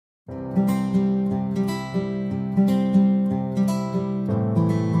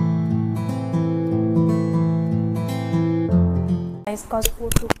Price cost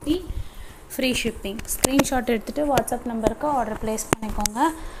 450, free shipping. Screenshot எடுத்துட்டு WhatsApp நம்பருக்கு order place பண்ணிக்கோங்க.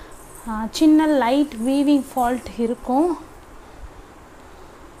 சின்ன லைட் வீவிங் ஃபால்ட் இருக்கும்.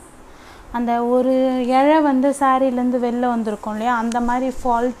 அந்த ஒரு இழை வந்து சாரிலேருந்து வெளில வந்திருக்கும் இல்லையா, அந்த மாதிரி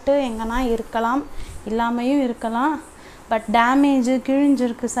ஃபால்ட்டு எங்கன்னா இருக்கலாம், இல்லாமையும் இருக்கலாம். பட் டேமேஜு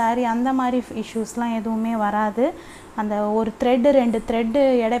கிழிஞ்சிருக்கு சாரி அந்த மாதிரி இஷ்யூஸ்லாம் எதுவுமே வராது. அந்த ஒரு த்ரெட்டு 2 த்ரெட்டு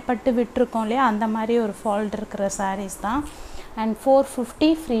இடைப்பட்டு விட்டுருக்கோம் இல்லையா, அந்த மாதிரி ஒரு ஃபால்ட் இருக்கிற சாரீஸ் தான். And 450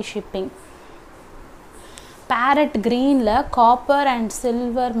 free shipping. பேரட் க்ரீனில் காப்பர் அண்ட்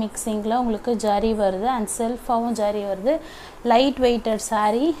சில்வர் மிக்சிங்கில் உங்களுக்கு ஜரி வருது அண்ட் செல்ஃபாகவும் ஜரி வருது. Light weighted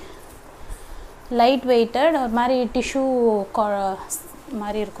sari, light weighted ஒரு மாதிரி டிஷ்யூ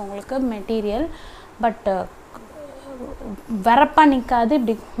மாதிரி இருக்கும் உங்களுக்கு மெட்டீரியல். பட் வரப்பாக நிற்காது,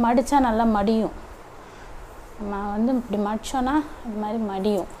 இப்படி மடித்தா நல்லா மடியும். நம்ம வந்து இப்படி மடித்தோன்னா இது மாதிரி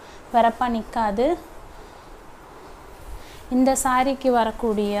மடியும், வரப்பாக நிற்காது. இந்த சாரிக்கு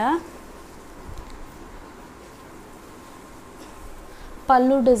வரக்கூடிய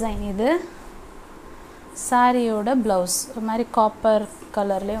பல்லு டிசைன் இது. சாரியோட ப்ளவுஸ் ஒரு மாதிரி காப்பர்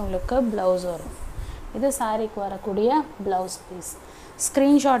கலர்லேயே உங்களுக்கு ப்ளவுஸ் வரும். இது சாரிக்கு வரக்கூடிய ப்ளவுஸ் பீஸ்.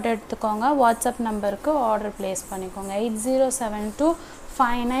 ஸ்க்ரீன்ஷாட் எடுத்துக்கோங்க, வாட்ஸ்அப் நம்பருக்கு ஆர்டர் ப்ளேஸ் பண்ணிக்கோங்க.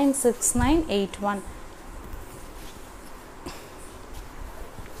 8072596981.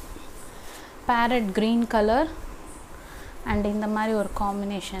 பேரட் க்ரீன் கலர் அண்ட் இந்த மாதிரி ஒரு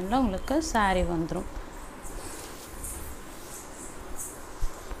காம்பினேஷனில் உங்களுக்கு சாரீ வந்துடும்.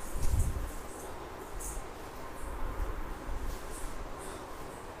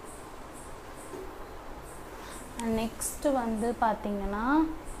 நெக்ஸ்ட்டு வந்து பார்த்திங்கன்னா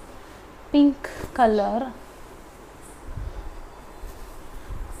பிங்க் கலர்.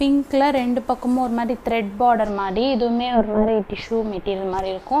 பிங்க்கில் 2 பக்கமும் ஒரு மாதிரி த்ரெட் பார்டர் மாதிரி, இதுவுமே ஒரு மாதிரி டிஷ்யூ மெட்டீரியல் மாதிரி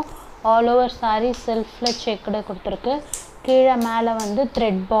இருக்கும். ஆல் ஓவர் சாரீ செல்ஃபில் செக்குடு கொடுத்துருக்கு. கீழே மேலே வந்து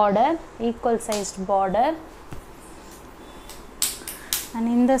thread border, equal sized border. And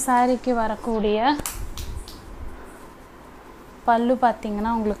இந்த சாரீக்கு வரக்கூடிய பல்லு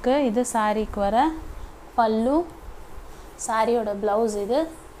பார்த்திங்கன்னா உங்களுக்கு இது சாரீக்கு வர பல்லு. சாரியோட ப்ளவுஸ் இது.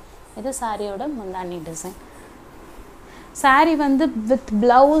 இது சாரியோட முந்தானி டிசைன். சாரி வந்து வித்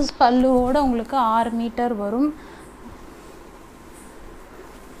ப்ளவுஸ் பல்லுவோட உங்களுக்கு 6 மீட்டர் வரும்.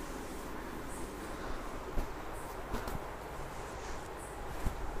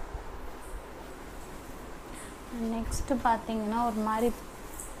 நெக்ஸ்ட்டு பார்த்தீங்கன்னா ஒரு மாதிரி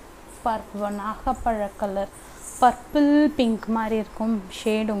நாகப்பழ கலர், பர்பிள் பிங்க் மாதிரி இருக்கும்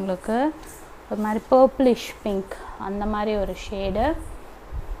ஷேடு உங்களுக்கு. ஒரு மாதிரி பர்பிளிஷ் பிங்க் அந்த மாதிரி ஒரு ஷேடு.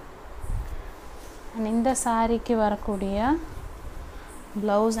 அண்ட் இந்த சாரிக்கு வரக்கூடிய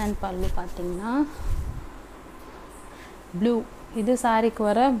ப்ளவுஸ் அண்ட் பல்லு பார்த்திங்கன்னா ப்ளூ. இது சாரிக்கு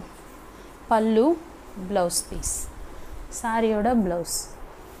வர பல்லு, ப்ளவுஸ் பீஸ். சாரியோட blouse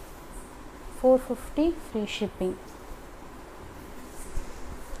 450 free shipping.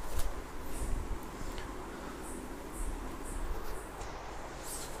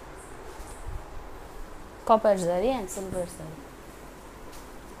 Copper zari and silver zari.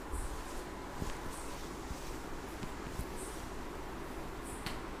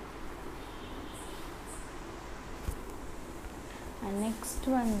 And next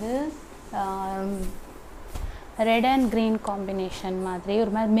வந்து ரெட் அண்ட் க்ரீன் காம்பினேஷன் மாதிரி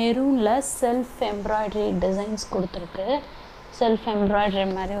ஒரு மாதிரி மெரூனில் செல்ஃப் எம்ப்ராய்டரி டிசைன்ஸ் கொடுத்துருக்கு. செல்ஃப் எம்ப்ராய்டரி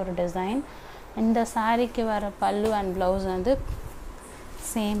மாதிரி ஒரு டிசைன். இந்த சாரிக்கு வர பல்லு அண்ட் ப்ளவுஸ் வந்து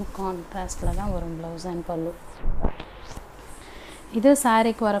சேம் கான்ட்ராஸ்டில் தான் வரும் ப்ளவுஸ் அண்ட் பல்லு. இது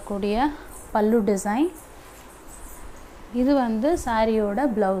சாரிக்கு வரக்கூடிய பல்லு டிசைன். இது வந்து சாரியோட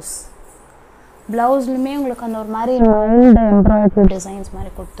ப்ளவுஸ். ப்ளவுஸ்லையுமே உங்களுக்கு அந்த ஒரு மாதிரி எம்ப்ராய்டரி டிசைன்ஸ்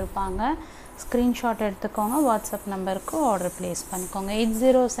மாதிரி கொடுத்துருப்பாங்க. ஸ்க்ரீன்ஷாட் எடுத்துக்கோங்க, வாட்ஸ்அப் நம்பருக்கு ஆர்டர் ப்ளேஸ் பண்ணிக்கோங்க.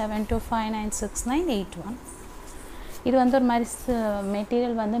 8072596981. இது வந்து ஒரு மாதிரி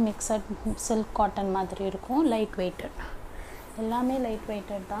மெட்டீரியல் வந்து மிக்சட் சில்க் காட்டன் மாதிரி இருக்கும். லைட் வெயிட்டட், எல்லாமே லைட்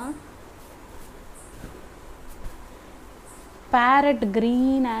வெயிட்டட் தான். Farad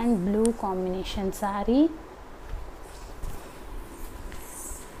green and blue combination sari.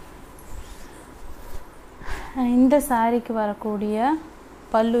 இந்த சாரிக்கு வரக்கூடிய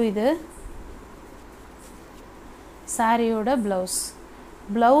பல்லு இது. சாரியோட ப்ளவுஸ்.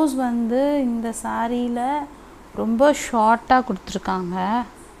 ப்ளவுஸ் வந்து இந்த சாரியில் ரொம்ப ஷார்ட்டாக கொடுத்துருக்காங்க.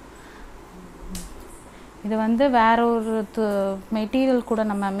 இது வந்து வேற ஒரு மெட்டீரியல் கூட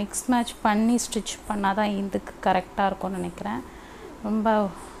நம்ம மிக்ஸ் மேட்ச் பண்ணி ஸ்டிச் பண்ணால் தான் இதுக்கு கரெக்டாக இருக்கும்னு நினைக்கிறேன். ரொம்ப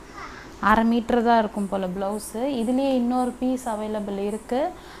 1/2 மீட்டர் தான் இருக்கும் போல் ப்ளவுஸு. இதுலேயே இன்னொரு பீஸ் அவைலபிள்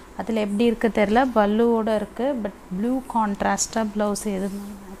இருக்குது. அதில் எப்படி இருக்குது தெரில, பல்லுவோடு இருக்குது. பட் ப்ளூ கான்ட்ராஸ்டாக ப்ளவுஸ்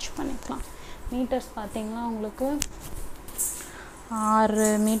எதுனாலும் மேட்ச் பண்ணிக்கலாம். மீட்டர்ஸ் பார்த்திங்கன்னா உங்களுக்கு 6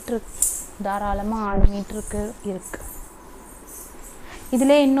 மீட்ரு, தாராளமாக 6 மீட்டருக்கு இருக்குது.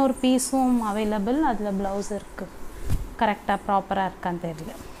 இதிலே இன்னொரு பீஸும் அவைலபிள், அதில் ப்ளவுஸ் இருக்குது. கரெக்டாக ப்ராப்பராக இருக்கான்னு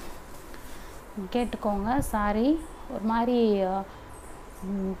தெரியல, கேட்டுக்கோங்க. சாரி ஒரு மாதிரி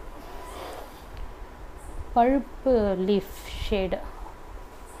பழுப்பு லீஃப் ஷேடு,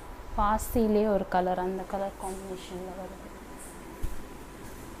 பாசிலே ஒரு கலர், அந்த கலர் காம்பினேஷனில் வருது.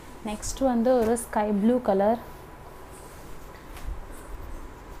 நெக்ஸ்ட் வந்து ஒரு sky blue colour.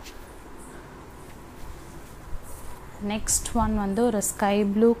 Next one வந்து ஒரு ஸ்கை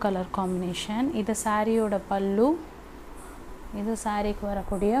ப்ளூ கலர் காம்பினேஷன். இது சாரியோட பல்லு, இது சாரிக்கு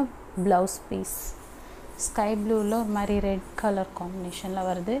வரக்கூடிய ப்ளவுஸ் பீஸ். ஸ்கை ப்ளூவில் ஒரு மாதிரி ரெட் கலர் காம்பினேஷனில்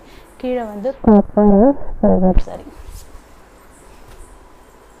வருது. கீழே வந்து சாரி.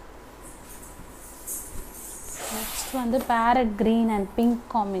 நெக்ஸ்ட் வந்து farad green and pink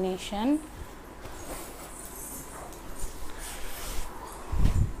combination.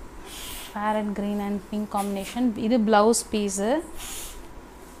 Farad green and pink combination. இது ப்ளவுஸ் பீஸு,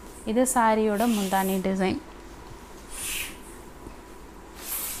 இது சாரியோட முந்தானி டிசைன்.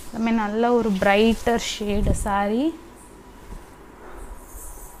 எல்லாமே நல்ல ஒரு பிரைட்டர் ஷேடு சாரி.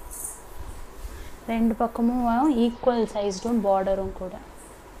 ரெண்டு பக்கமும் ஈக்குவல் சைஸ்டும் பார்டரும் கூட.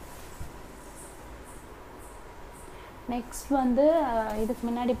 நெக்ஸ்ட் வந்து இதுக்கு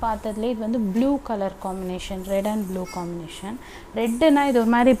முன்னாடி பார்த்ததுலேயே இது வந்து blue colour combination, red and blue combination. ரெட்டுனா இது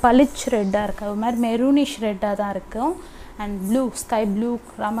ஒரு மாதிரி பளிச்சு ரெட்டாக இருக்குது, ஒரு மாதிரி மெரூனிஷ் ரெட்டாக தான் இருக்கும். And blue, sky blue,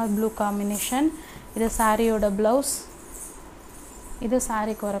 Ramar blue combination. இது சாரியோட ப்ளவுஸ், இது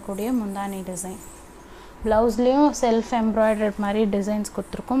சாரிக்கு வரக்கூடிய முந்தானி டிசைன். ப்ளவுஸ்லேயும் செல்ஃப் எம்ப்ராய்டர்ட் மாதிரி டிசைன்ஸ்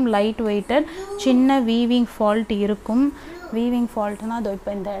கொடுத்துருக்கும். லைட் வெயிட்டட், சின்ன வீவிங் ஃபால்ட் இருக்கும். வீவிங் ஃபால்ட்னா அது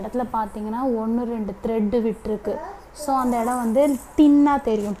இப்போ இந்த இடத்துல பார்த்தீங்கன்னா 1-2 த்ரெட்டு விட்டுருக்கு. ஸோ அந்த இடம் வந்து தின்னாக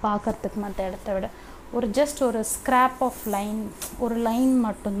தெரியும் பார்க்குறதுக்கு மற்ற இடத்த விட. ஒரு ஜஸ்ட் ஒரு ஸ்க்ராப் ஆஃப் லைன், ஒரு லைன்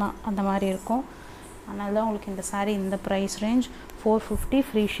மட்டும்தான் அந்த மாதிரி இருக்கும். அதனால தான் உங்களுக்கு இந்த சாரீ இந்த price range 450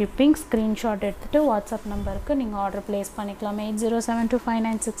 free shipping. Screenshot எடுத்துகிட்டு வாட்ஸ்அப் நம்பருக்கு நீங்கள் ஆர்டர் ப்ளேஸ் பண்ணிக்கலாம்.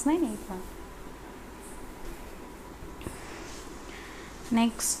 8072596981.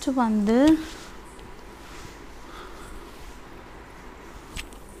 நெக்ஸ்ட் வந்து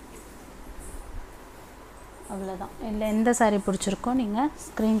அவ்வளோதான். இல்லை எந்த சாரீ பிடிச்சிருக்கோ நீங்கள்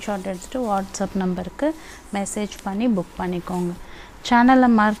ஸ்க்ரீன்ஷாட் எடுத்துகிட்டு வாட்ஸ்அப் நம்பருக்கு மெசேஜ் பண்ணி புக் பண்ணிக்கோங்க. சேனலை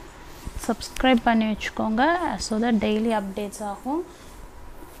சப்ஸ்கிரைப் பண்ணி வச்சுக்கோங்க. ஸோ தட் டெய்லி அப்டேட்ஸ் ஆகும்,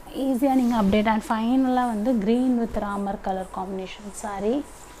 ஈஸியாக நீங்கள் அப்டேட். அண்ட் ஃபைனலாக வந்து green with Ramar colour combination sari.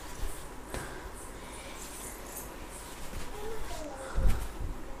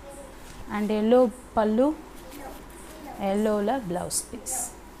 And yellow பல்லு, எல்லோவில் ப்ளவுஸ் பீஸ்.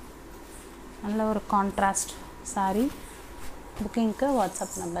 நல்ல ஒரு கான்ட்ராஸ்ட் சாரீ. புக்கிங்க்கு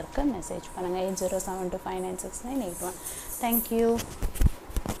வாட்ஸ்அப் நம்பருக்கு மெசேஜ் பண்ணுங்கள். 8072596981. தேங்க்யூ.